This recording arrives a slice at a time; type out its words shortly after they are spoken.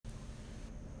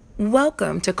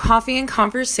Welcome to Coffee and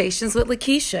Conversations with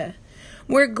Lakeisha.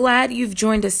 We're glad you've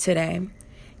joined us today.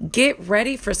 Get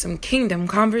ready for some kingdom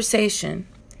conversation.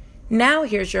 Now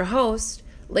here's your host,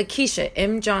 Lakeisha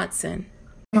M. Johnson.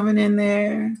 Coming in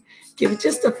there. Give it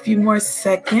just a few more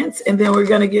seconds and then we're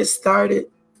going to get started.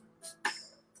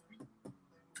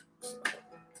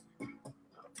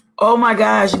 Oh my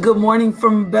gosh, good morning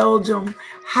from Belgium.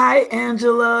 Hi,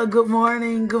 Angela. Good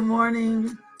morning. Good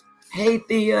morning. Hey,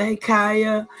 Thea. Hey,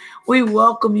 Kaya. We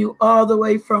welcome you all the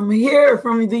way from here,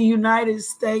 from the United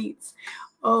States.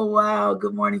 Oh, wow.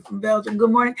 Good morning from Belgium.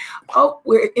 Good morning. Oh,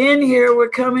 we're in here. We're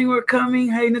coming.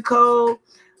 Hey, Nicole.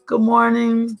 Good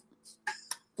morning.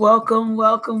 Welcome.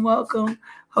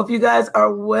 Hope you guys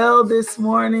are well this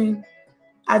morning.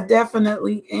 I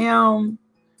definitely am.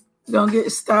 We're going to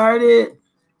get started.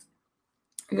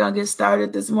 We're going to get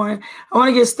started this morning. I want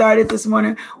to get started this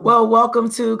morning. Well, welcome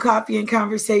to Coffee and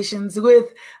Conversations with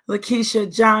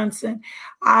Lakeisha Johnson.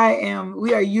 We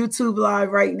are YouTube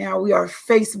live right now. We are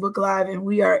Facebook live and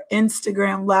we are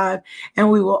Instagram live. And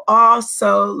we will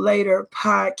also later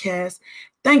podcast.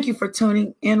 Thank you for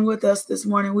tuning in with us this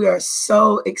morning. We are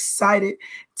so excited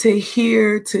to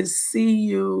hear, to see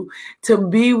you, to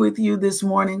be with you this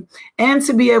morning, and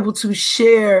to be able to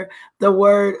share the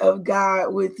word of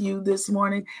God with you this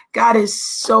morning. God is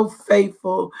so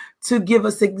faithful to give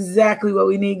us exactly what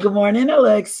we need. Good morning,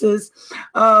 Alexis.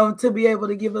 To be able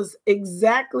to give us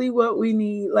exactly what we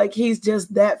need. Like he's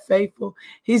just that faithful.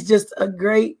 He's just a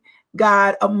great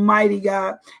God, a mighty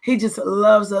God. He just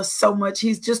loves us so much.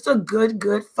 He's just a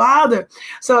good father.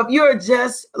 So if you're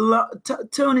just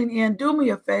tuning in, do me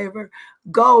a favor,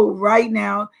 go right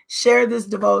now, share this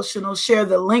devotional, share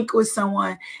the link with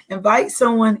someone, invite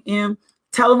someone in,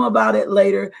 tell them about it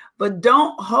later, but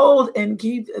don't hold and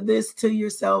keep this to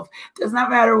yourself. Does not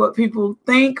matter what people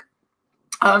think.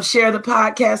 Share the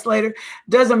podcast later.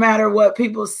 Doesn't matter what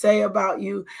people say about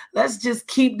you. Let's just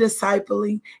keep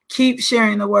discipling, keep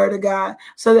sharing the word of God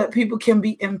so that people can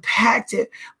be impacted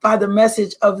by the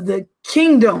message of the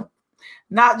kingdom,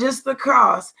 not just the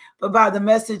cross, but by the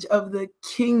message of the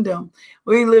kingdom.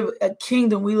 We live a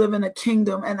kingdom. We live in a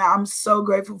kingdom, and I'm so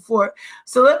grateful for it.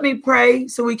 So let me pray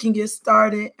so we can get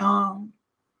started.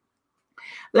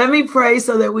 Let me pray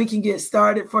so that we can get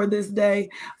started for this day.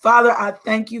 Father, I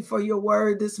thank you for your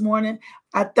word this morning.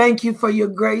 I thank you for your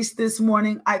grace this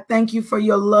morning. I thank you for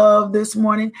your love this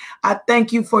morning. I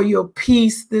thank you for your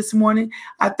peace this morning.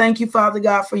 I thank you, Father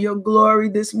God, for your glory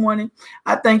this morning.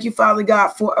 I thank you, Father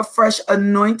God, for a fresh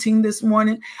anointing this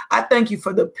morning. I thank you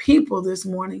for the people this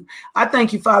morning. I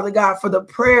thank you, Father God, for the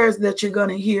prayers that you're going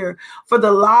to hear, for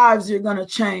the lives you're going to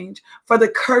change, for the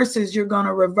curses you're going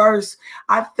to reverse.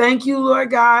 I thank you,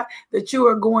 Lord God, that you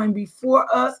are going before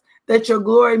us, that your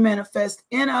glory manifests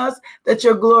in us, that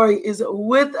your glory is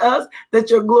with us, that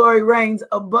your glory reigns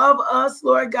above us,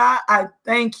 Lord God. I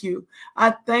thank you.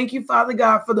 I thank you, Father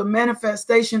God, for the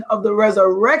manifestation of the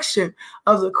resurrection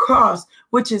of the cross,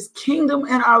 which is kingdom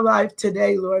in our life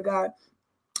today, Lord God.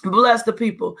 Bless the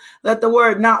people. Let the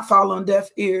word not fall on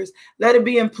deaf ears. Let it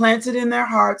be implanted in their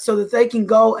hearts so that they can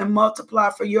go and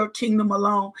multiply for your kingdom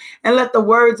alone. And let the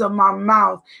words of my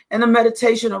mouth and the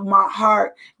meditation of my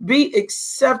heart be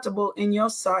acceptable in your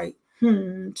sight.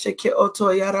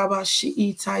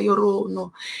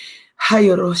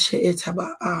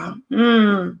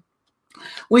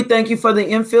 We thank you for the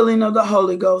infilling of the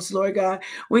Holy Ghost, Lord God.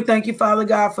 We thank you, Father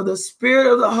God, for the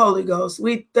Spirit of the Holy Ghost.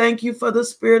 We thank you for the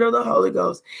Spirit of the Holy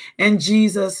Ghost. In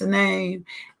Jesus' name,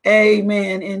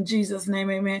 amen. In Jesus' name,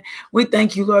 amen. We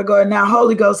thank you, Lord God. Now,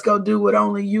 Holy Ghost, go do what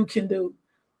only you can do.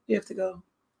 You have to go.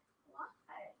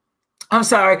 I'm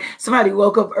sorry. Somebody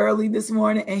woke up early this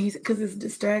morning and because it's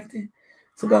distracting.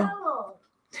 So go.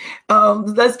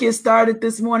 Let's get started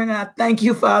this morning. I thank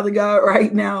you, Father God,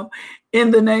 right now, in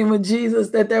the name of Jesus,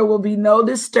 that there will be no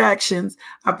distractions.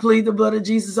 I plead the blood of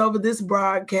Jesus over this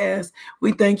broadcast.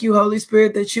 We thank you, Holy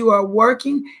Spirit, that you are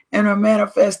working and are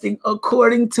manifesting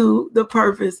according to the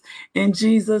purpose. In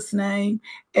Jesus' name,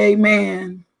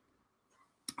 amen.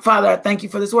 Father, I thank you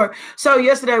for this word. So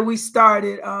yesterday we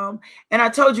started, and I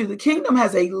told you the kingdom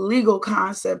has a legal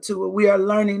concept to it. We are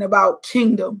learning about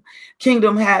kingdom.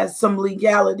 Kingdom has some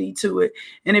legality to it.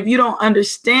 And if you don't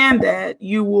understand that,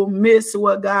 you will miss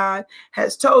what God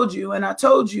has told you. And I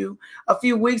told you a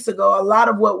few weeks ago, a lot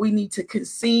of what we need to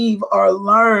conceive or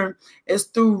learn is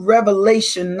through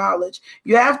revelation knowledge.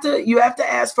 You have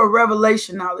to ask for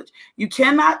revelation knowledge. You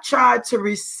cannot try to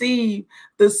receive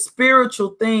the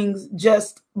spiritual things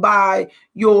just by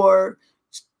your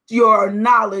your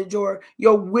knowledge or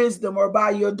your wisdom or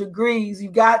by your degrees. You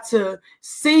got to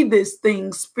see this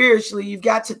thing spiritually. You've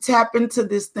got to tap into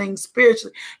this thing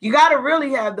spiritually. You got to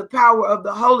really have the power of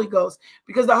the Holy Ghost,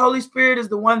 because the Holy Spirit is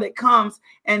the one that comes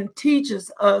and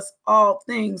teaches us all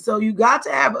things. So you got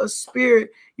to have a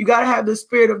spirit. You got to have the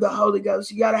spirit of the Holy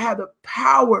Ghost. You got to have the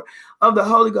power of the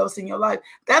Holy Ghost in your life.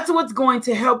 That's what's going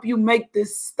to help you make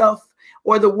this stuff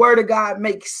or the word of God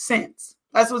make sense.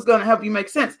 That's what's going to help you make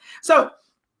sense. So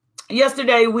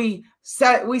yesterday we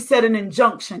set an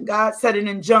injunction. God set an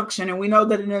injunction, and we know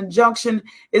that an injunction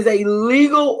is a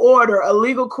legal order, a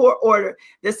legal court order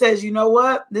that says, you know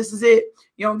what, this is it.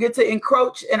 You don't get to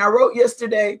encroach. And I wrote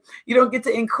yesterday, you don't get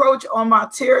to encroach on my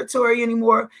territory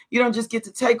anymore. You don't just get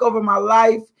to take over my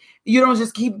life. You don't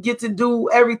just get to do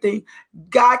everything.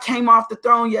 God came off the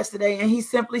throne yesterday, and he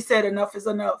simply said, enough is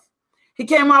enough. He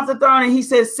came off the throne and he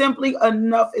said, simply,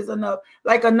 enough is enough.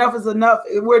 Like, enough is enough.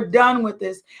 We're done with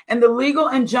this. And the legal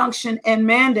injunction and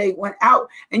mandate went out,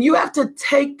 and you have to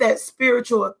take that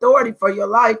spiritual authority for your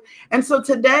life. And so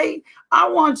today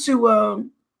I wrote something.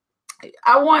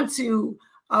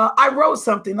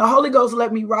 The Holy Ghost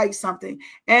let me write something,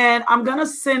 and I'm going to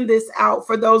send this out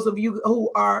for those of you who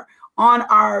are on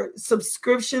our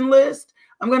subscription list.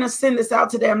 I'm going to send this out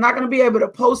today. I'm not going to be able to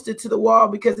post it to the wall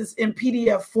because it's in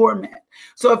PDF format.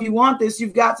 So if you want this,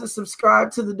 you've got to subscribe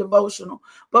to the devotional.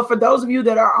 But for those of you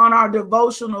that are on our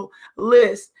devotional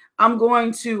list, I'm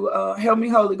going to, help me,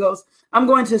 Holy Ghost, I'm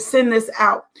going to send this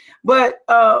out. But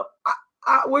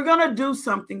we're going to do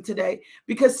something today,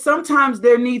 because sometimes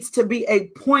there needs to be a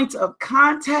point of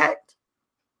contact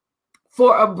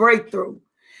for a breakthrough.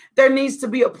 There needs to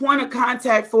be a point of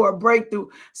contact for a breakthrough.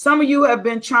 Some of you have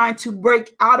been trying to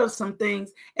break out of some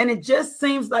things, and it just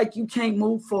seems like you can't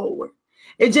move forward.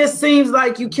 It just seems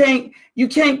like you can't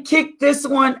kick this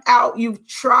one out. You've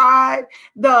tried.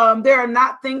 There are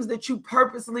not things that you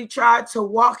purposely tried to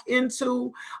walk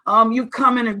into. You've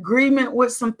come in agreement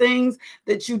with some things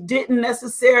that you didn't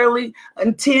necessarily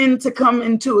intend to come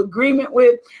into agreement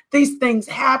with. These things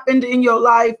happened in your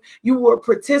life. You were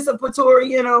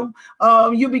participatory in them.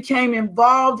 You became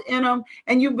involved in them,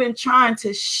 and you've been trying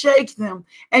to shake them,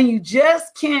 and you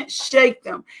just can't shake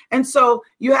them. And so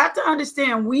you have to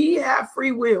understand, we have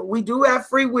free will. We do have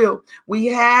free will. We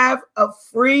have a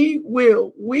free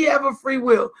will. We have a free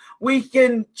will. We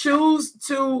can choose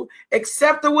to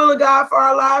accept the will of God for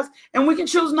our lives, and we can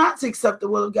choose not to accept the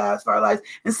will of God for our lives.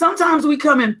 And sometimes we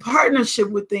come in partnership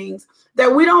with things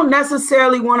that we don't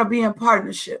necessarily want to be in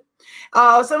partnership.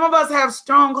 Some of us have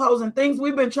strongholds and things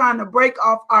we've been trying to break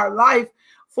off our life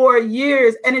for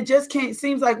years, and it just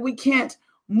seems like we can't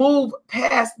move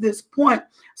past this point.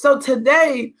 So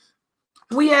today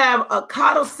we have a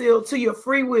codicil to your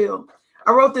free will.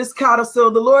 I wrote this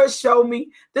codicil. The Lord showed me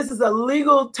this is a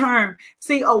legal term.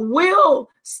 See, a will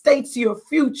states your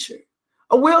future.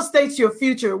 A will states your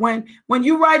future. When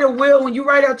you write a will, when you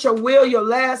write out your will, your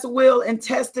last will and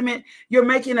testament, you're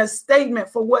making a statement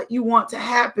for what you want to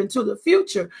happen to the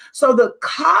future. So the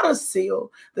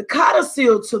codicil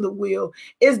to the will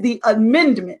is the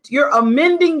amendment. You're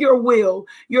amending your will.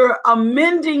 You're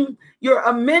amending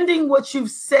what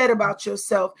you've said about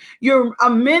yourself. You're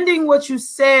amending what you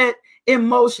said in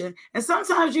motion. And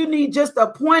sometimes you need just a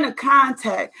point of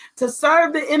contact to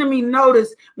serve the enemy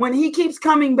notice when he keeps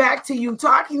coming back to you,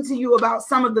 talking to you about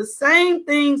some of the same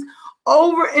things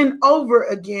over and over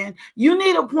again. You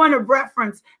need a point of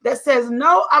reference that says,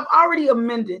 no, I've already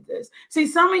amended this. See,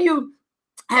 some of you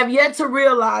have yet to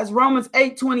realize Romans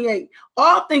 8:28.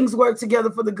 All things work together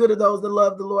for the good of those that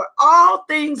love the Lord. All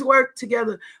things work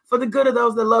together for the good of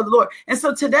those that love the Lord. And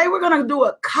so today we're going to do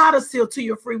a codicil to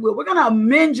your free will. We're going to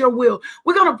amend your will.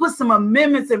 We're going to put some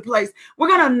amendments in place. We're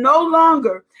going to no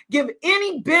longer give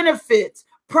any benefits,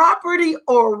 property,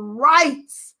 or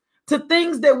rights to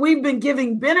things that we've been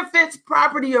giving benefits,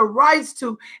 property, or rights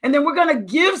to. And then we're going to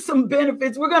give some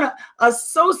benefits. We're going to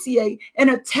associate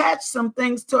and attach some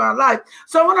things to our life.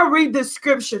 So I want to read this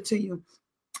scripture to you.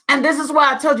 And this is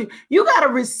why I told you, you got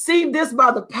to receive this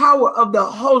by the power of the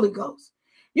Holy Ghost.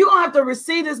 You're going to have to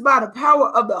receive this by the power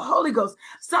of the Holy Ghost.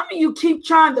 Some of you keep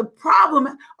trying. The problem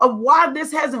of why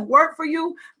this hasn't worked for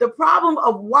you, the problem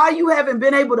of why you haven't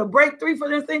been able to break through for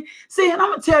this thing. See, and I'm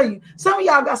going to tell you, some of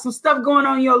y'all got some stuff going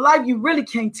on in your life you really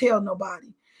can't tell nobody.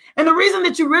 And the reason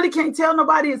that you really can't tell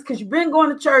nobody is because you've been going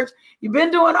to church. You've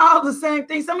been doing all the same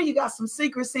things. Some of you got some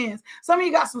secret sins. Some of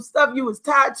you got some stuff you was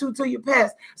tied to your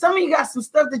past. Some of you got some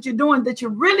stuff that you're doing that you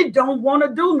really don't want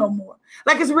to do no more.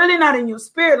 Like it's really not in your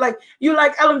spirit. Like you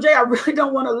like LMJ, I really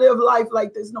don't want to live life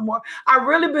like this no more. I've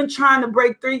really been trying to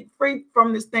break free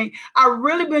from this thing. I've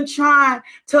really been trying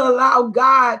to allow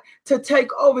God to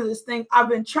take over this thing. I've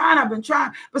been trying.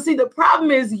 But see, the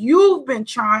problem is you've been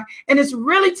trying, and it's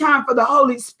really time for the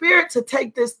Holy Spirit to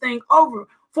take this thing over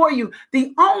for you.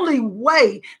 The only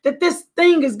way that this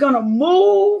thing is going to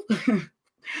move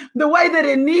the way that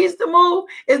it needs to move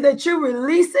is that you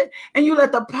release it and you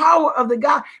let the power of the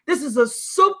God. This is a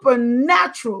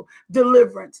supernatural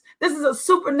deliverance. This is a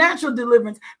supernatural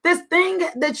deliverance. This thing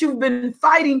that you've been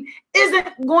fighting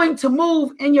isn't going to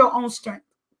move in your own strength.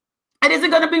 It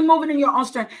isn't going to be moving in your own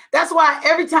strength. That's why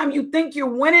every time you think you're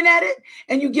winning at it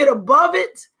and you get above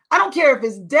it, I don't care if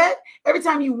it's debt. Every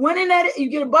time you win in at it, you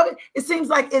get above it, it seems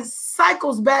like it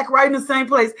cycles back right in the same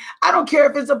place. I don't care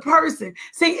if it's a person.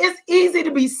 See, it's easy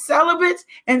to be celibate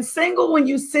and single when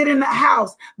you sit in the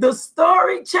house. The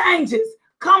story changes.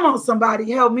 Come on, somebody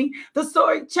help me. The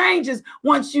story changes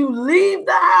once you leave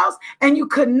the house and you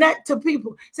connect to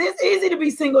people. See, it's easy to be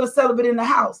single and celibate in the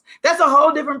house. That's a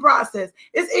whole different process.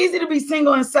 It's easy to be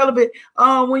single and celibate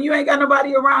when you ain't got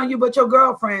nobody around you but your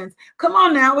girlfriends. Come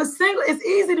on now, it's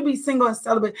easy to be single and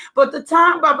celibate. But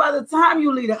by the time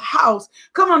you leave the house,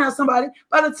 come on now, somebody.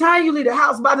 By the time you leave the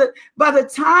house, by the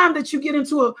time that you get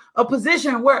into a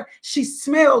position where she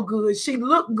smells good, she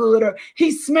look good, or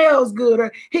he smells good,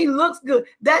 or he looks good.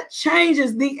 That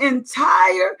changes the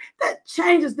entire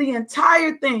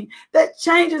thing. That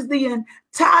changes the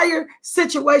entire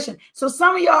situation. So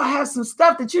some of y'all have some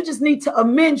stuff that you just need to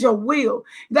amend your will.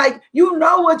 Like, you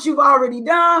know what you've already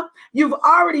done.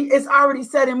 It's already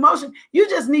set in motion. You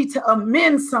just need to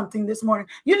amend something this morning.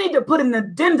 You need to put an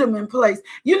addendum in place.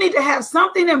 You need to have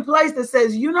something in place that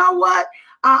says, you know what?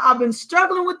 I've been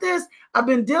struggling with this. I've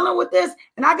been dealing with this,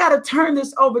 and I got to turn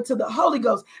this over to the Holy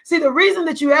Ghost. See, the reason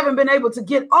that you haven't been able to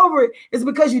get over it is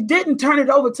because you didn't turn it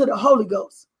over to the Holy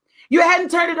Ghost. You hadn't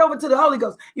turned it over to the Holy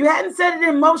Ghost. You hadn't set it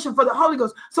in motion for the Holy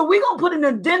Ghost. So we're going to put an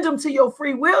addendum to your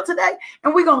free will today,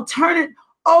 and we're going to turn it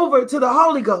over to the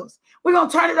Holy Ghost. We're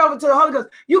going to turn it over to the Holy Ghost.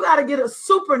 You got to get a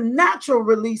supernatural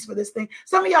release for this thing.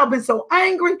 Some of y'all been so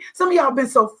angry. Some of y'all been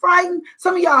so frightened.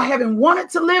 Some of y'all haven't wanted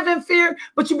to live in fear,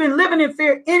 but you've been living in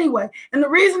fear anyway. And the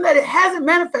reason that it hasn't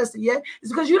manifested yet is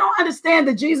because you don't understand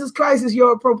that Jesus Christ is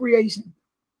your appropriation.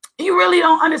 You really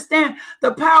don't understand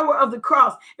the power of the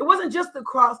cross. It wasn't just the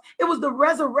cross. It was the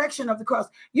resurrection of the cross.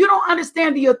 You don't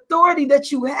understand the authority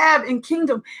that you have in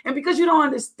kingdom. And because you don't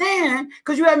understand,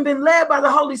 because you haven't been led by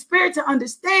the Holy Spirit to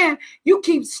understand, you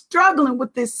keep struggling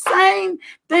with this same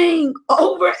thing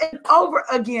over and over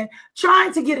again,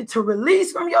 trying to get it to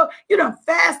release from you done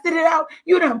fasted it out.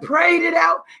 You done prayed it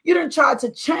out. You done tried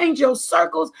to change your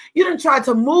circles. You done tried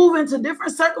to move into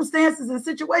different circumstances and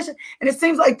situations. And it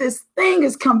seems like this thing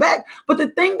has come back. But the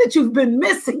thing that you've been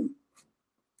missing,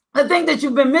 is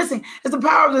the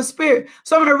power of the Spirit.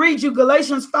 So I'm going to read you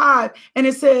Galatians 5, and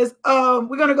it says,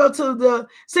 we're going to go to the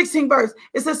 16th verse.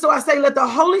 It says, so I say, let the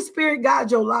Holy Spirit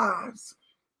guide your lives.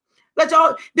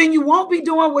 Then you won't be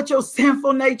doing what your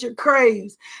sinful nature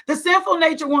craves. The sinful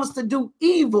nature wants to do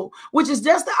evil, which is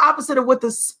just the opposite of what the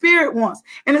Spirit wants.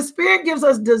 And the Spirit gives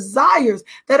us desires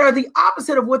that are the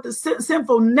opposite of what the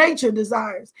sinful nature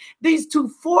desires. These two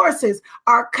forces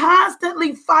are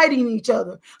constantly fighting each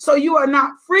other. So you are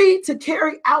not free to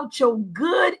carry out your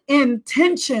good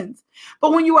intentions.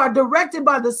 But when you are directed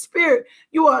by the Spirit,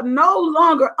 you are no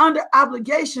longer under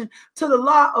obligation to the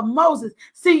law of Moses.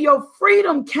 See, your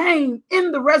freedom came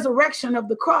in the resurrection of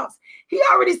the cross. He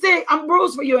already said, I'm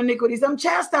bruised for your iniquities. I'm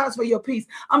chastised for your peace.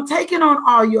 I'm taking on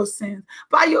all your sins.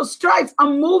 By your stripes,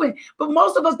 I'm moving. But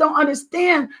most of us don't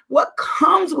understand what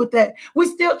comes with that.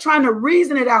 We're still trying to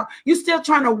reason it out. You're still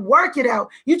trying to work it out.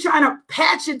 You're trying to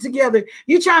patch it together.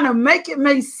 You're trying to make it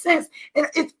make sense. And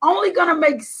it's only going to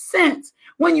make sense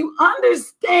when you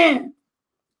understand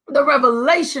the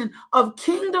revelation of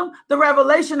kingdom, the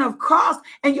revelation of cross,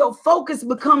 and your focus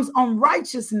becomes on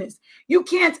righteousness. You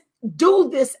can't do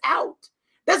this out.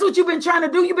 That's what you've been trying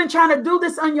to do. You've been trying to do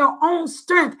this on your own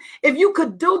strength. If you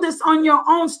could do this on your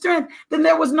own strength, then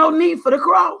there was no need for the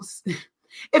cross.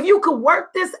 If you could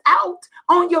work this out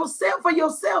on yourself, for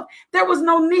yourself, there was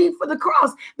no need for the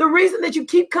cross. The reason that you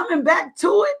keep coming back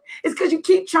to it is because you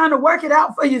keep trying to work it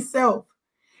out for yourself.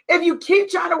 If you keep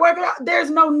trying to work it out, there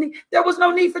was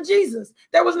no need for Jesus.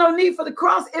 There was no need for the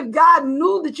cross. If God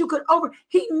knew that you could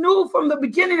he knew from the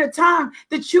beginning of time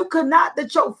that you could not,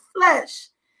 that your flesh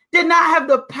did not have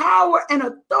the power and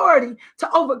authority to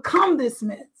overcome this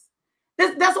mess.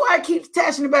 That's why it keeps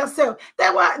attaching about self.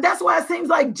 That's why it seems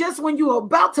like just when you're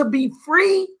about to be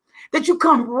free, that you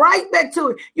come right back to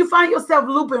it. You find yourself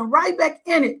looping right back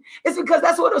in it. It's because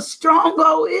that's what a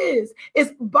stronghold is.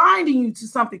 It's binding you to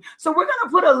something. So we're going to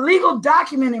put a legal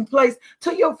document in place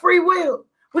to your free will.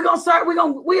 We're going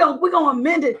to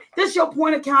amend it. This is your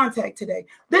point of contact today.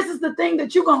 This is the thing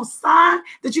that you're going to sign,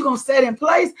 that you're going to set in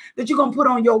place, that you're going to put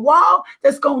on your wall,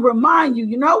 that's going to remind you,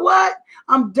 you know what?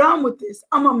 I'm done with this.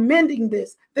 I'm amending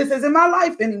this. This isn't my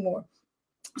life anymore.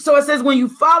 So it says, when you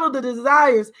follow the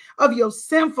desires of your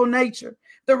sinful nature,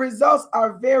 the results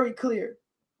are very clear.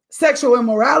 Sexual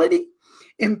immorality,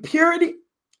 impurity,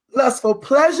 lustful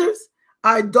pleasures,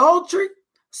 idolatry,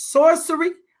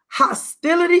 sorcery,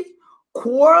 hostility,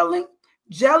 quarreling,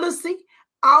 jealousy,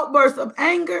 outbursts of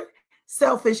anger,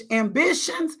 selfish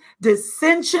ambitions,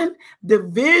 dissension,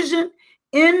 division,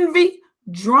 envy,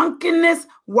 drunkenness,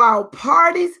 wild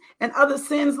parties, and other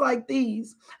sins like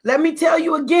these. Let me tell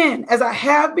you again, as I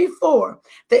have before,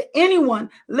 that anyone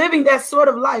living that sort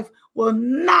of life will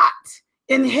not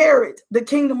inherit the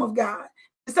kingdom of God.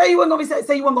 Say you weren't going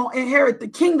to inherit the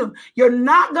kingdom. You're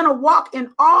not going to walk in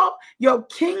all your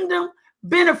kingdom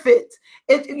benefits.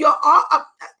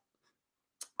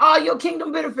 All your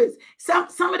kingdom benefits.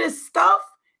 Some of this stuff,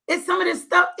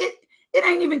 it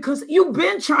ain't even, because you've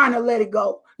been trying to let it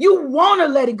go. You want to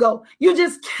let it go. You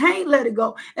just can't let it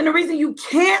go. And the reason you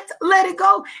can't let it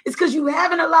go is because you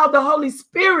haven't allowed the Holy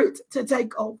Spirit to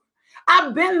take over.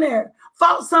 I've been there,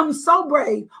 fought something so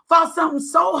brave, fought something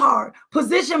so hard,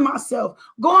 position myself,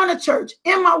 going to church,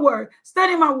 in my word,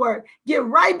 studying my word, get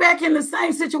right back in the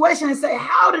same situation and say,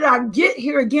 how did I get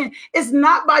here again? It's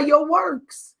not by your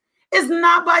works. It's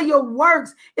not by your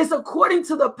works. It's according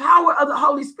to the power of the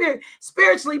Holy Spirit.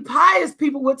 Spiritually pious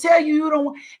people will tell you don't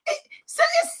want.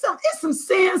 It's some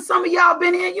sins some of y'all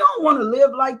been in. You don't want to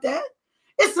live like that.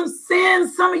 It's some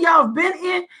sins some of y'all have been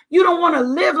in. You don't want to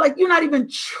live like, you're not even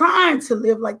trying to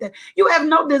live like that. You have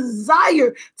no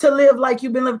desire to live like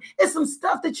you've been living. It's some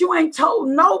stuff that you ain't told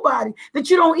nobody, that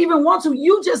you don't even want to.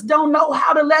 You just don't know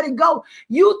how to let it go.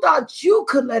 You thought you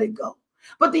could let it go.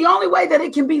 But the only way that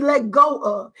it can be let go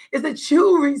of is that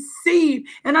you receive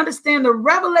and understand the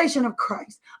revelation of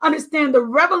Christ, understand the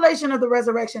revelation of the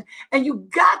resurrection, and you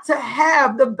got to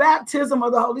have the baptism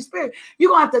of the Holy Spirit.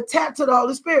 You're going to have to tap to the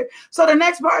Holy Spirit. So the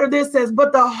next part of this says,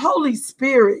 but the Holy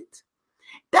Spirit,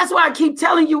 that's why I keep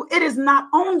telling you, it is not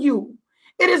on you.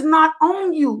 It is not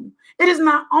on you. It is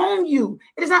not on you.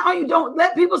 It is not on you. Don't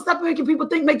let people stop making people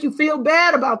make you feel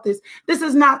bad about this. This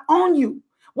is not on you.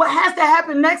 What has to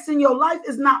happen next in your life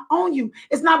is not on you.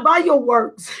 It's not by your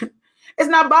works. It's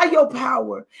not by your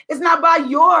power. It's not by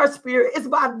your spirit. It's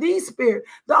by the Spirit.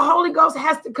 The Holy Ghost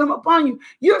has to come upon you.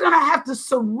 You're going to have to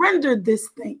surrender this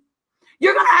thing.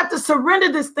 You're going to have to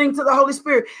surrender this thing to the Holy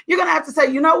Spirit. You're going to have to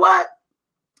say, you know what?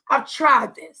 I've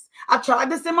tried this. I've tried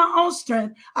this in my own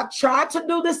strength. I've tried to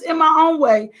do this in my own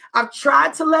way. I've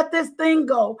tried to let this thing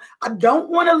go. I don't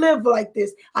want to live like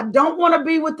this. I don't want to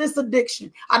be with this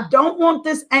addiction. I don't want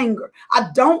this anger. I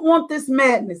don't want this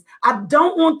madness. I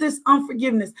don't want this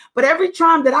unforgiveness. But every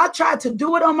time that I try to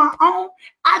do it on my own,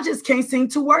 I just can't seem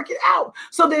to work it out.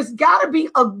 So there's got to be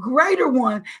a greater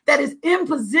one that is in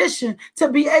position to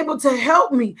be able to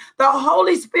help me. The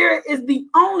Holy Spirit is the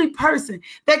only person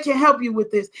that can help you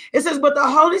with this. It says, but the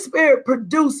Holy Spirit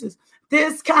produces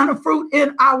this kind of fruit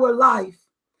in our life.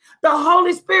 The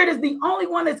Holy Spirit is the only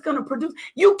one that's going to produce.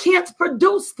 You can't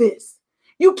produce this.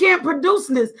 You can't produce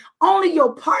this. Only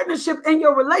your partnership and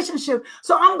your relationship.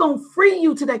 So I'm going to free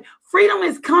you today. Freedom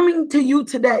is coming to you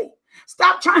today.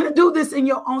 Stop trying to do this in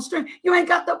your own strength. You ain't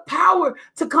got the power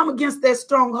to come against that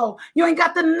stronghold. You ain't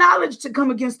got the knowledge to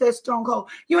come against that stronghold.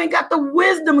 You ain't got the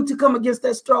wisdom to come against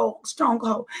that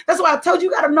stronghold. That's why I told you,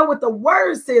 you got to know what the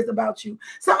word says about you.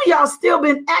 Some of y'all still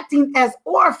been acting as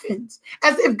orphans,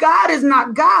 as if God is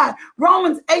not God.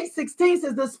 Romans 8:16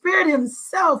 says the Spirit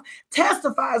himself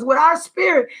testifies with our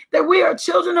spirit that we are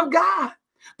children of God.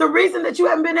 The reason that you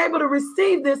haven't been able to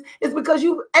receive this is because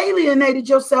you've alienated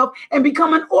yourself and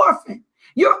become an orphan.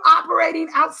 You're operating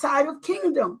outside of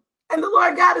kingdom. And the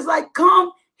Lord God is like,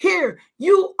 come here.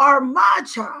 You are my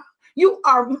child. You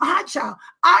are my child.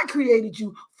 I created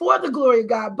you for the glory of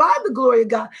God, by the glory of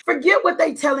God. Forget what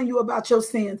they telling you about your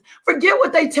sins. Forget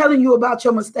what they telling you about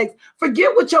your mistakes.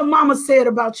 Forget what your mama said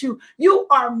about you. You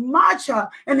are my child.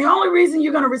 And the only reason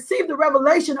you're going to receive the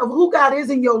revelation of who God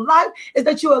is in your life is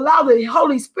that you allow the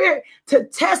Holy Spirit to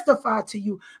testify to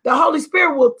you. The Holy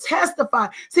Spirit will testify.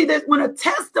 See, that when a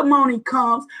testimony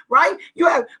comes, right? You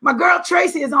have, my girl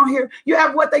Tracy is on here. You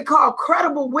have what they call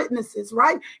credible witnesses,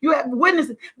 right? You have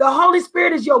witnesses. The Holy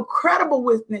Spirit is your credible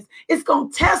witness. It's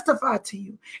going to testify to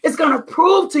you. It's going to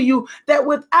prove to you that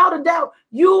without a doubt,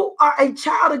 you are a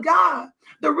child of God.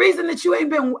 The reason that you ain't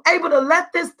been able to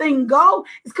let this thing go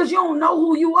is because you don't know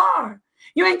who you are.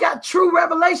 You ain't got true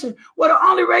revelation. Well, the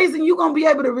only reason you're going to be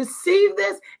able to receive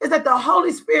this is that the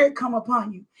Holy Spirit come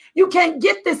upon you. You can't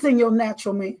get this in your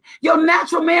natural man. Your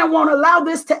natural man won't allow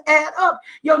this to add up.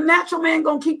 Your natural man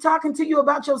going to keep talking to you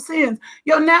about your sins.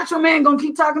 Your natural man going to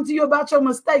keep talking to you about your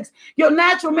mistakes. Your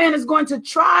natural man is going to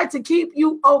try to keep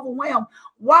you overwhelmed.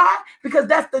 Why? Because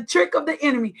that's the trick of the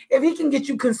enemy. If he can get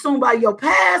you consumed by your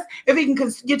past, if he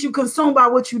can get you consumed by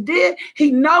what you did,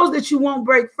 he knows that you won't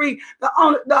break free. The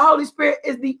Holy Spirit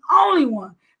is the only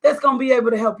one that's going to be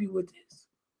able to help you with this.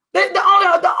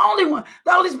 The only one.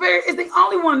 The Holy Spirit is the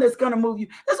only one that's going to move you.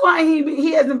 That's why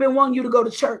he hasn't been wanting you to go to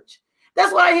church.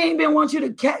 That's why he ain't been wanting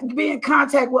you to be in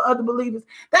contact with other believers.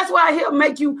 That's why he'll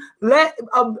make you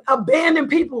abandon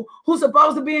people who's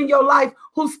supposed to be in your life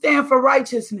who stand for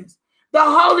righteousness. The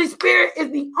Holy Spirit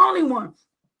is the only one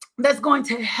that's going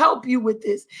to help you with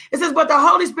this. It says, but the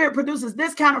Holy Spirit produces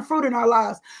this kind of fruit in our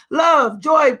lives: love,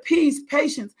 joy, peace,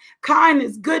 patience,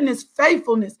 kindness, goodness,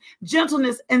 faithfulness,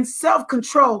 gentleness, and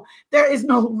self-control. There is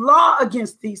no law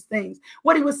against these things.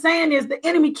 What he was saying is the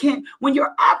enemy can't, when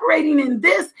you're operating in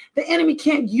this, the enemy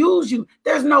can't use you.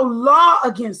 There's no law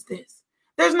against this.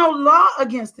 There's no law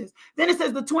against this. Then it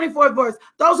says, the 24th verse,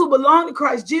 those who belong to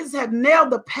Christ Jesus have nailed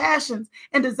the passions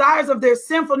and desires of their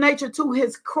sinful nature to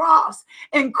his cross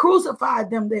and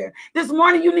crucified them there. This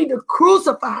morning, you need to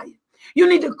crucify it. You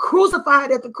need to crucify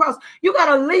it at the cross. You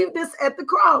got to leave this at the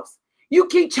cross. You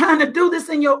keep trying to do this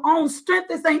in your own strength.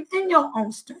 This ain't in your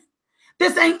own strength.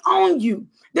 This ain't on you.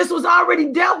 This was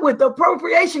already dealt with. The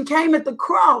appropriation came at the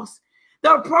cross.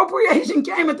 The appropriation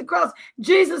came at the cross.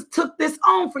 Jesus took this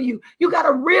on for you. You got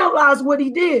to realize what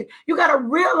he did. You got to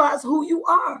realize who you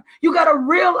are. You got to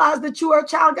realize that you are a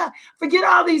child of God. Forget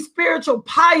all these spiritual,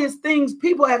 pious things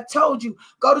people have told you.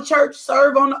 Go to church,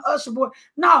 serve on the usher board.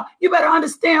 No, you better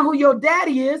understand who your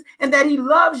daddy is and that he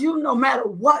loves you no matter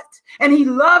what. And he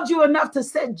loved you enough to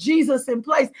set Jesus in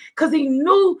place because he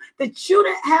knew that you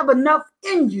didn't have enough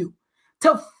in you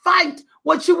to fight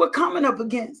what you were coming up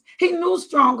against. He knew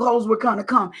strongholds were going to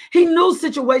come. He knew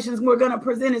situations were going to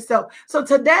present itself. So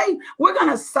today, we're going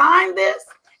to sign this.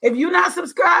 If you're not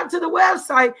subscribed to the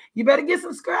website, you better get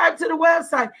subscribed to the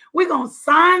website. We're going to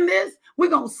sign this. We're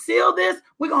going to seal this.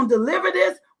 We're going to deliver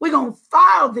this. We're going to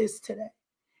file this today.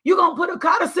 You're going to put a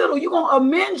codicil. You're going to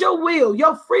amend your will.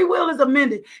 Your free will is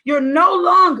amended. You're no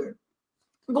longer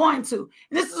going to.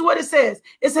 And this is what it says.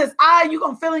 It says, you're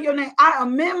going to fill in your name. I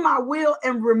amend my will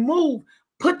and remove,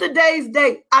 put the day's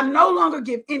date. I no longer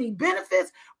give any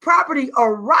benefits, property,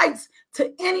 or rights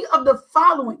to any of the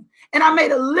following. And I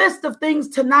made a list of things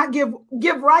to not give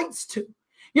rights to.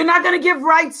 You're not going to give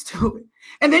rights to it.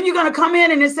 And then you're going to come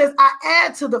in and it says, I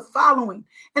add to the following.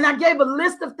 And I gave a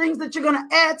list of things that you're going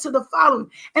to add to the following.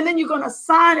 And then you're going to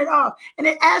sign it off. And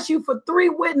it asks you for 3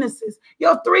 witnesses.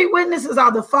 Your 3 witnesses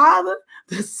are the Father,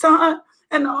 the Son,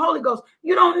 and the Holy Ghost.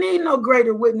 You don't need no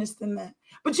greater witness than that.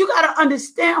 But you got to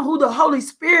understand who the Holy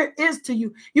Spirit is to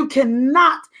you. You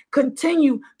cannot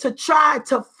continue to try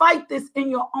to fight this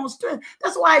in your own strength.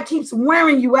 That's why it keeps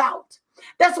wearing you out.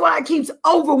 That's why it keeps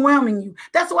overwhelming you.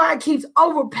 That's why it keeps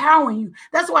overpowering you.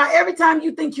 That's why every time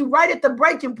you think you're right at the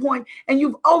breaking point and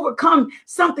you've overcome,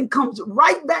 something comes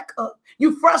right back up.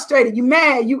 You frustrated, you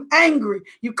mad, you angry,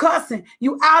 you cussing,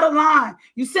 you out of line.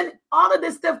 You send all of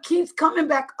this stuff keeps coming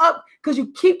back up because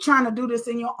you keep trying to do this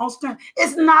in your own strength.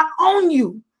 It's not on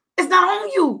you. It's not on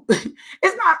you.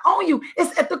 It's not on you.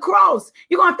 It's at the cross.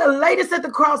 You're going to have to lay this at the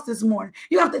cross this morning.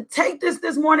 You have to take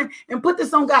this morning and put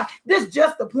this on God. This is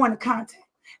just the point of contact.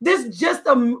 This is just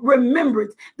a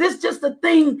remembrance. This is just a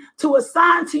thing to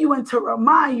assign to you and to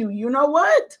remind you, you know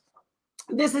what?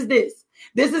 This is this.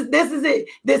 This is it.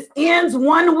 This ends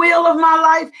one will of my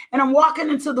life, and I'm walking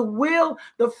into the will,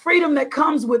 the freedom that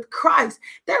comes with Christ.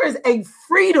 There is a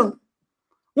freedom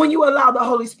when you allow the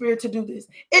Holy Spirit to do this.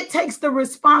 It takes the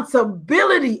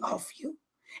responsibility off you.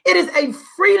 It is a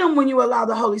freedom when you allow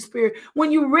the Holy Spirit.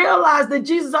 When you realize that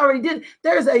Jesus already did,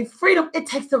 there's a freedom. It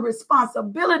takes the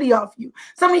responsibility off you.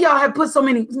 Some of y'all have put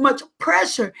much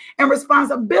pressure and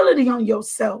responsibility on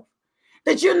yourself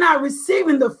that you're not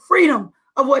receiving the freedom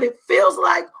of what it feels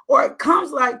like or it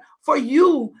comes like for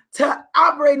you to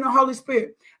operate in the Holy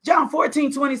Spirit. John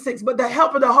 14:26, but the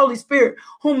helper, the Holy Spirit,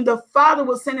 whom the Father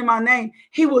will send in my name,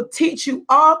 he will teach you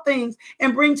all things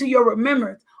and bring to your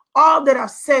remembrance all that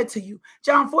I've said to you.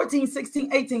 John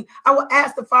 14:16-18, I will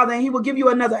ask the Father and he will give you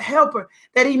another helper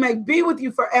that he may be with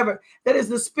you forever. That is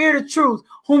the Spirit of truth,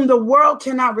 whom the world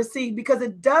cannot receive because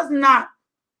it does not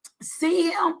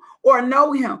see him or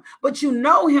know him, but you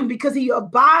know him because he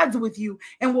abides with you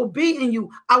and will be in you.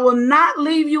 I will not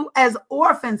leave you as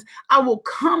orphans. I will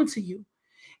come to you.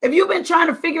 If you've been trying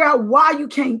to figure out why you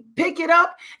can't pick it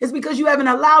up, it's because you haven't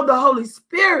allowed the Holy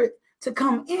Spirit to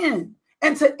come in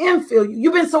and to infill you.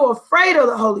 You've been so afraid of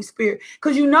the Holy Spirit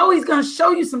because you know he's going to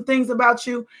show you some things about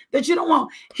you that you don't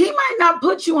want. He might not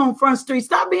put you on Front Street.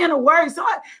 Stop being worried.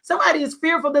 Somebody is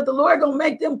fearful that the Lord going to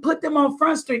make them put them on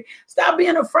Front Street. Stop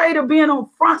being afraid of being on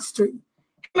Front Street.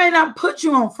 He may not put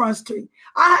you on Front Street.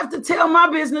 I have to tell my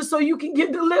business so you can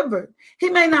get delivered. He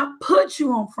may not put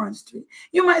you on Front Street.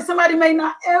 Somebody may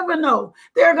not ever know.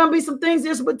 There are going to be some things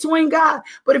just between God.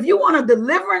 But if you want a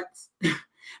deliverance,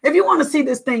 if you want to see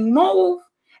this thing move,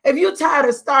 if you're tired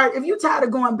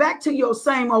of going back to your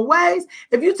same old ways,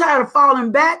 if you're tired of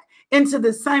falling back into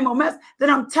the same old mess, then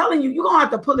I'm telling you, you're going to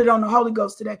have to put it on the Holy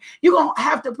Ghost today. You're going to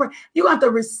have to pray. You're going to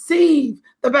have to receive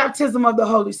the baptism of the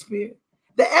Holy Spirit.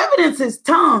 The evidence is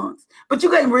tongues, but you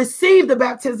can receive the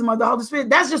baptism of the Holy Spirit.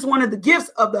 That's just one of the gifts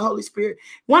of the Holy Spirit.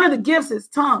 One of the gifts is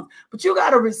tongues, but you got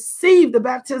to receive the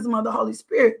baptism of the Holy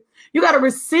Spirit. You got to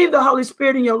receive the Holy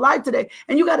Spirit in your life today,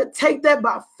 and you got to take that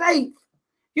by faith.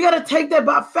 You got to take that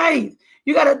by faith.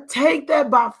 You got to take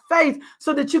that by faith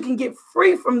so that you can get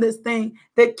free from this thing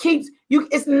that keeps you.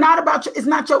 It's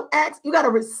not your acts. You got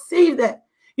to receive that.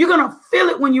 You're going to feel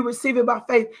it when you receive it by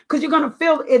faith because you're going to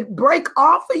feel it break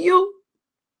off of you.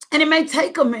 And it may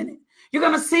take a minute. You're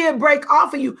going to see it break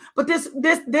off of you. But this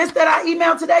that I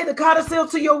emailed today, the codicil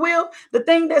to your will, the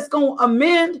thing that's going to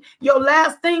amend your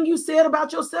last thing you said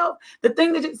about yourself, the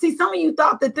thing that some of you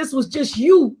thought that this was just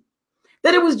you,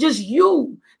 that it was just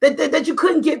you, that you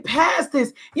couldn't get past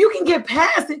this. You can get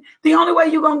past it. The only way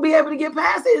you're going to be able to get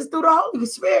past it is through the Holy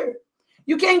Spirit.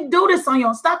 You can't do this on your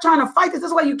own. Stop trying to fight this.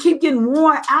 That's why you keep getting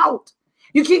worn out.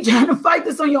 You keep trying to fight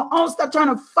this on your own. Stop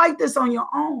trying to fight this on your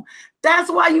own.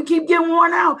 That's why you keep getting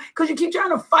worn out, because you keep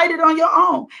trying to fight it on your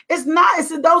own. It's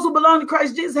those who belong to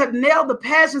Christ Jesus have nailed the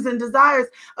passions and desires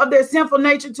of their sinful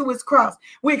nature to his cross.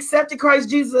 We accepted Christ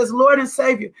Jesus as Lord and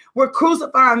Savior. We're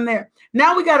crucifying there.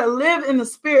 Now we got to live in the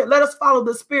Spirit. Let us follow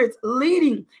the Spirit's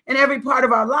leading in every part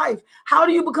of our life. How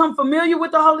do you become familiar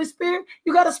with the Holy Spirit?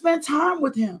 You got to spend time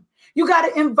with him. You got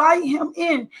to invite him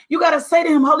in. You got to say to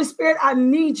him, Holy Spirit, I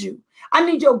need you. I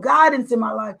need your guidance in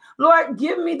my life. Lord,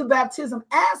 give me the baptism.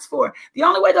 Ask for it. The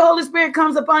only way the Holy Spirit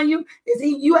comes upon you is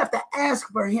you have to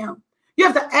ask for him. You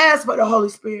have to ask for the Holy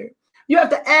Spirit. You have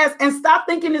to ask and stop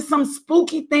thinking it's some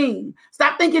spooky thing.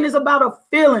 Stop thinking it's about a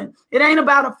feeling. It ain't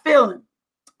about a feeling.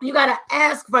 You got to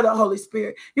ask for the Holy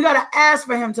Spirit. You got to ask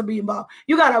for him to be involved.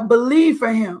 You got to believe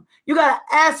for him. You got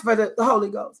to ask for the Holy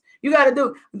Ghost. You got to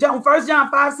do. 1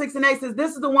 John 5, 6, and 8 says,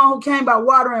 this is the one who came by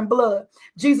water and blood,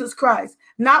 Jesus Christ,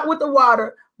 not with the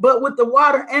water, but with the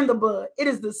water and the blood. It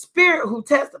is the Spirit who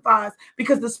testifies,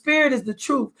 because the Spirit is the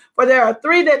truth. For there are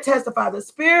three that testify, the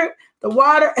Spirit, the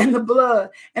water, and the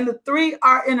blood. And the three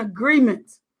are in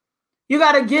agreement. You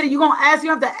got to get it. You're going to ask. You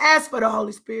have to ask for the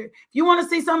Holy Spirit. If you want to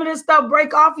see some of this stuff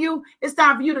break off you, it's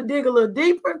time for you to dig a little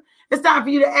deeper. It's time for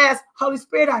you to ask, Holy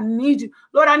Spirit, I need you.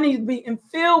 Lord, I need to be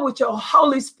filled with your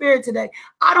Holy Spirit today.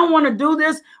 I don't want to do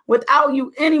this without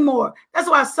you anymore. That's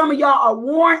why some of y'all are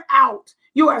worn out.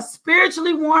 You are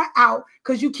spiritually worn out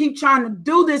because you keep trying to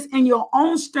do this in your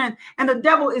own strength, and the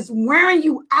devil is wearing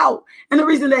you out. And the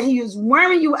reason that he is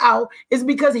wearing you out is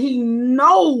because he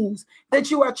knows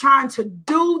that you are trying to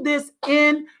do this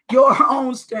in your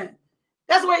own strength.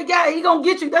 That's where he got it. He's going to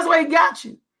get you. That's where he got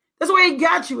you. That's where he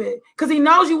got you at, because he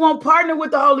knows you won't partner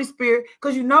with the Holy Spirit,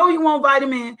 because you know you won't invite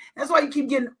him in. That's why you keep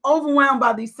getting overwhelmed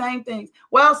by these same things.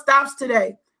 Well, stops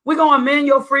today. We're going to amend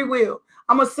your free will.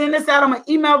 I'm going to send this out. I'm going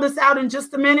to email this out in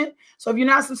just a minute. So if you're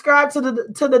not subscribed to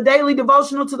the daily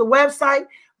devotional, to the website,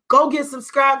 go get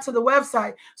subscribed to the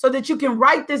website so that you can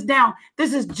write this down.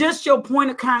 This is just your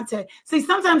point of contact. See,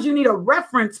 sometimes you need a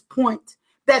reference point,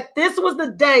 that this was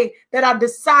the day that I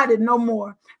decided no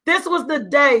more. This was the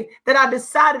day that I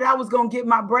decided I was going to get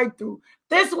my breakthrough.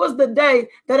 This was the day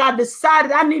that I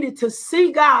decided I needed to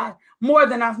see God more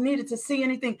than I've needed to see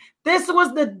anything. This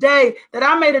was the day that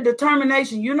I made a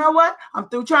determination. You know what? I'm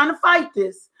through trying to fight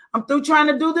this. I'm through trying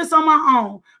to do this on my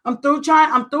own. I'm through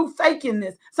faking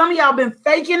this. Some of y'all been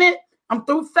faking it. I'm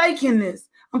through faking this.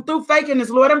 I'm through faking this,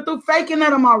 Lord. I'm through faking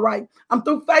that I'm all right. I'm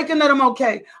through faking that I'm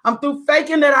okay. I'm through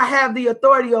faking that I have the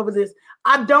authority over this.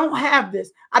 I don't have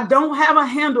this. I don't have a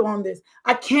handle on this.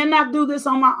 I cannot do this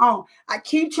on my own. I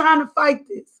keep trying to fight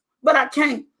this, but I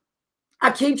can't. I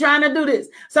keep trying to do this.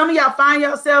 Some of y'all find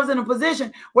yourselves in a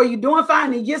position where you're doing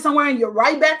fine and you get somewhere and you're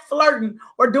right back flirting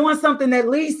or doing something that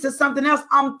leads to something else.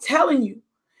 I'm telling you,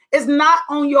 it's not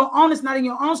on your own. It's not in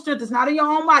your own strength. It's not in your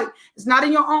own might. It's not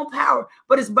in your own power,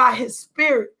 but it's by his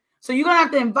spirit. So you're going to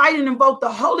have to invite and invoke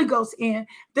the Holy Ghost in.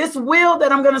 This will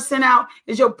that I'm going to send out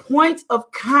is your point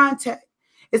of contact.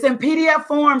 It's in PDF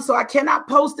form, so I cannot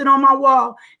post it on my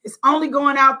wall. It's only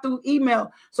going out through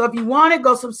email. So if you want it,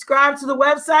 go subscribe to the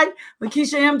website,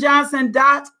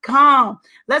 LakeishaMJohnson.com.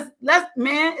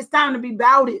 Man, it's time to be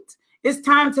about it. It's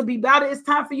time to be about it. It's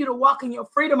time for you to walk in your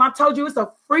freedom. I told you it's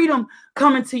a freedom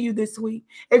coming to you this week.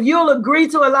 If you'll agree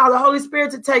to allow the Holy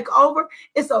Spirit to take over,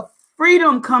 it's a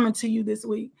freedom coming to you this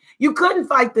week. You couldn't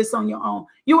fight this on your own.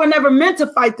 You were never meant to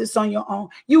fight this on your own.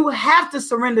 You have to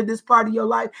surrender this part of your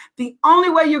life. The only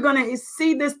way you're going to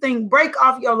see this thing break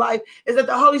off your life is that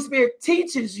the Holy Spirit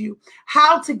teaches you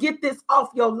how to get this off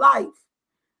your life.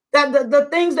 That the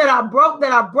things that I broke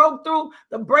through,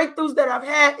 the breakthroughs that I've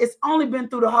had, it's only been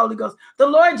through the Holy Ghost. The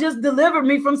Lord just delivered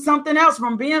me from something else,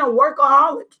 from being a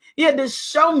workaholic. He had to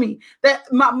show me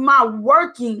that my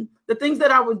working, the things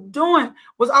that I was doing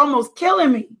was almost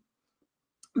killing me.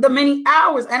 The many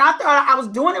hours. And I thought I was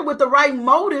doing it with the right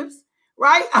motives,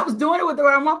 right? I was doing it with the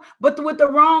right motive, but with the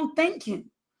wrong thinking.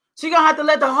 So you're going to have to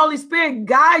let the Holy Spirit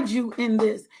guide you in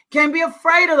this. Can't be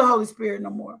afraid of the Holy Spirit no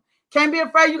more. Can't be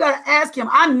afraid. You got to ask him,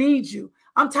 I need you.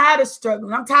 I'm tired of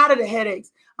struggling. I'm tired of the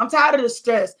headaches. I'm tired of the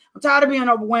stress. I'm tired of being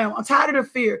overwhelmed. I'm tired of the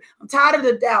fear. I'm tired of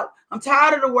the doubt. I'm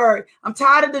tired of the worry. I'm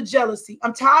tired of the jealousy.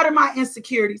 I'm tired of my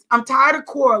insecurities. I'm tired of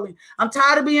quarreling. I'm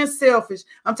tired of being selfish.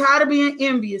 I'm tired of being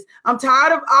envious. I'm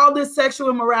tired of all this sexual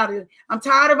immorality. I'm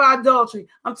tired of adultery.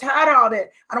 I'm tired of all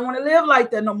that. I don't want to live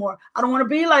like that no more. I don't want to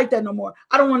be like that no more.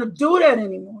 I don't want to do that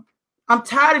anymore. I'm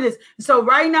tired of this. So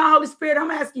right now, Holy Spirit,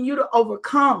 I'm asking you to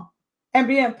overcome and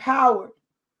be empowered.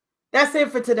 That's it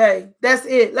for today. That's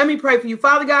it. Let me pray for you.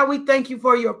 Father God, we thank you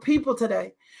for your people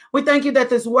today. We thank you that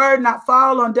this word not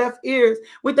fall on deaf ears.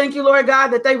 We thank you, Lord God,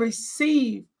 that they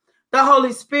receive the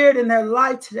Holy Spirit in their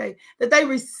life today, that they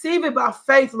receive it by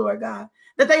faith, Lord God,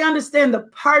 that they understand the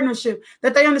partnership,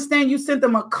 that they understand you sent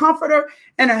them a comforter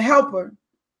and a helper.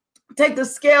 Take the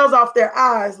scales off their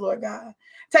eyes, Lord God.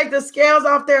 Take the scales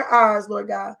off their eyes, Lord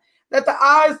God. Let the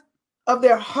eyes of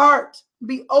their heart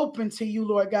be open to you,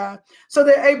 Lord God, so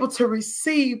they're able to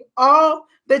receive all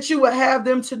that you would have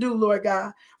them to do, Lord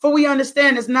God. For we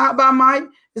understand it's not by might,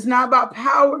 it's not by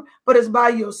power, but it's by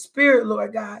your spirit,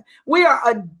 Lord God. We are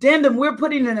addendum. We're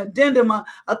putting an addendum, a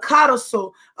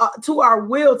codicil to our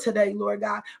will today, Lord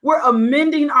God. We're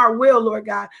amending our will, Lord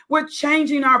God. We're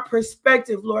changing our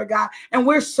perspective, Lord God. And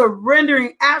we're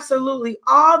surrendering absolutely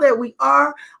all that we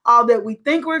are, all that we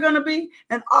think we're going to be,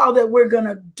 and all that we're going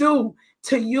to do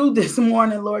to you this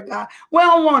morning, Lord God. We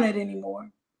don't want it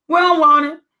anymore. We don't want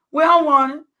it. We don't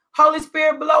want it. Holy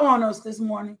Spirit, blow on us this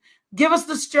morning. Give us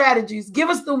the strategies. Give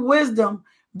us the wisdom.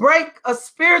 Break a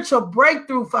spiritual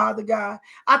breakthrough, Father God.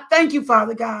 I thank you,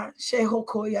 Father God.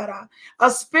 A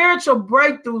spiritual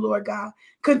breakthrough, Lord God.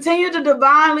 Continue to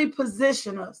divinely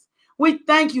position us. We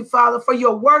thank you, Father, for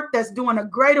your work that's doing a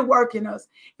greater work in us.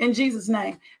 In Jesus'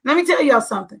 name. Let me tell y'all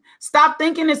something. Stop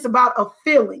thinking it's about a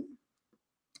feeling.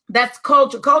 That's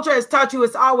culture. Culture has taught you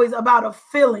it's always about a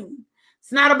feeling.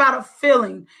 It's not about a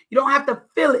feeling. You don't have to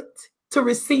feel it to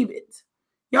receive it.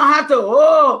 You don't have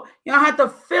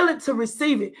to feel it to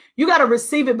receive it. You got to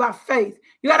receive it by faith.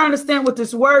 You got to understand what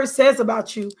this word says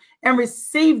about you and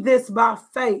receive this by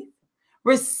faith.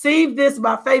 Receive this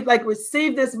by faith, like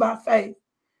receive this by faith.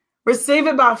 Receive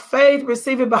it by faith,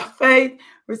 receive it by faith,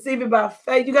 receive it by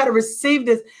faith. You got to receive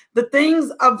this. The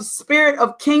things of spirit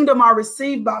of kingdom are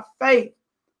received by faith.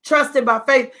 Trusted by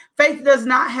faith. Faith does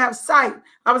not have sight.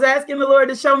 I was asking the Lord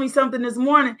to show me something this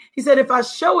morning. He said, if I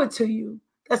show it to you,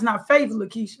 that's not faith,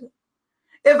 Lakeisha.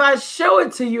 If I show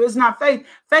it to you, it's not faith.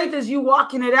 Faith is you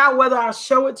walking it out, whether I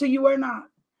show it to you or not.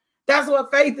 That's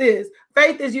what faith is.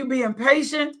 Faith is you being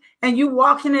patient and you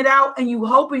walking it out and you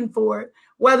hoping for it,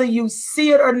 whether you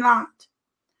see it or not.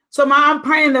 So I'm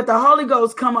praying that the Holy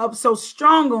Ghost come up so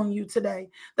strong on you today,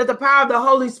 that the power of the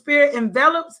Holy Spirit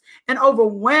envelops and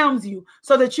overwhelms you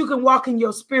so that you can walk in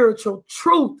your spiritual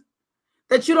truth,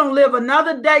 that you don't live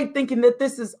another day thinking that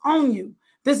this is on you,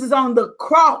 This is on the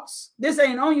cross. This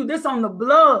ain't on you. This on the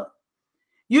blood.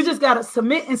 You just got to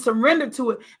submit and surrender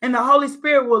to it. And the Holy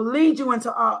Spirit will lead you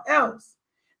into all else.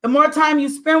 The more time you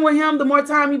spend with him, the more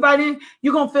time you invite in,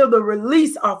 you're going to feel the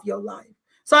release off your life.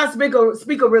 So I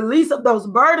speak a release of those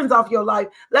burdens off your life.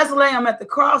 Let's lay them at the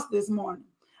cross this morning.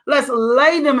 Let's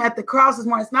lay them at the cross this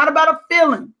morning. It's not about a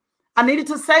feeling. I needed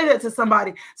to say that to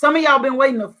somebody. Some of y'all been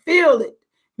waiting to feel it.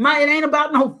 It ain't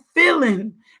about no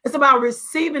feeling. It's about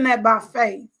receiving that by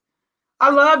faith. I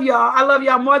love y'all. I love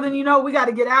y'all more than you know. We got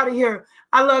to get out of here.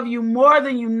 I love you more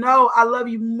than you know. I love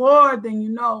you more than you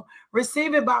know.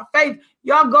 Receive it by faith.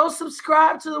 Y'all go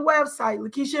subscribe to the website,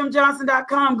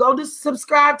 LakeishaMJohnson.com. Go to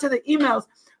subscribe to the emails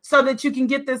so that you can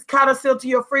get this codicil to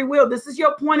your free will. This is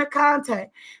your point of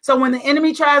contact. So when the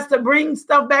enemy tries to bring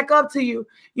stuff back up to you,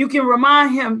 you can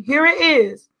remind him, here it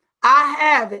is. I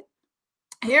have it.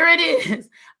 Here it is.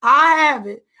 I have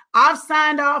it. I've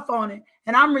signed off on it,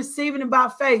 and I'm receiving it by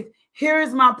faith. Here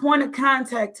is my point of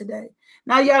contact today.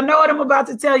 Now, y'all know what I'm about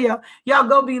to tell y'all. Y'all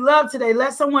go be loved today.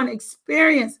 Let someone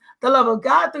experience the love of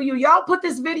God through you. Y'all put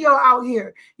this video out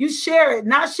here. You share it.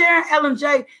 Not sharing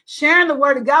LMJ, sharing the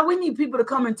word of God. We need people to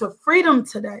come into freedom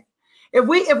today. If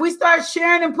we start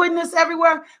sharing and putting this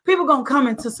everywhere, people going to come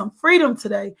into some freedom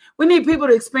today. We need people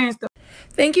to experience the.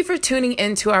 Thank you for tuning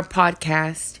into our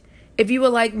podcast. If you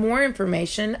would like more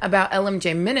information about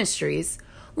LMJ Ministries,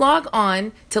 log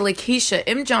on to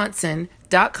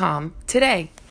LakeishaMJohnson.com today.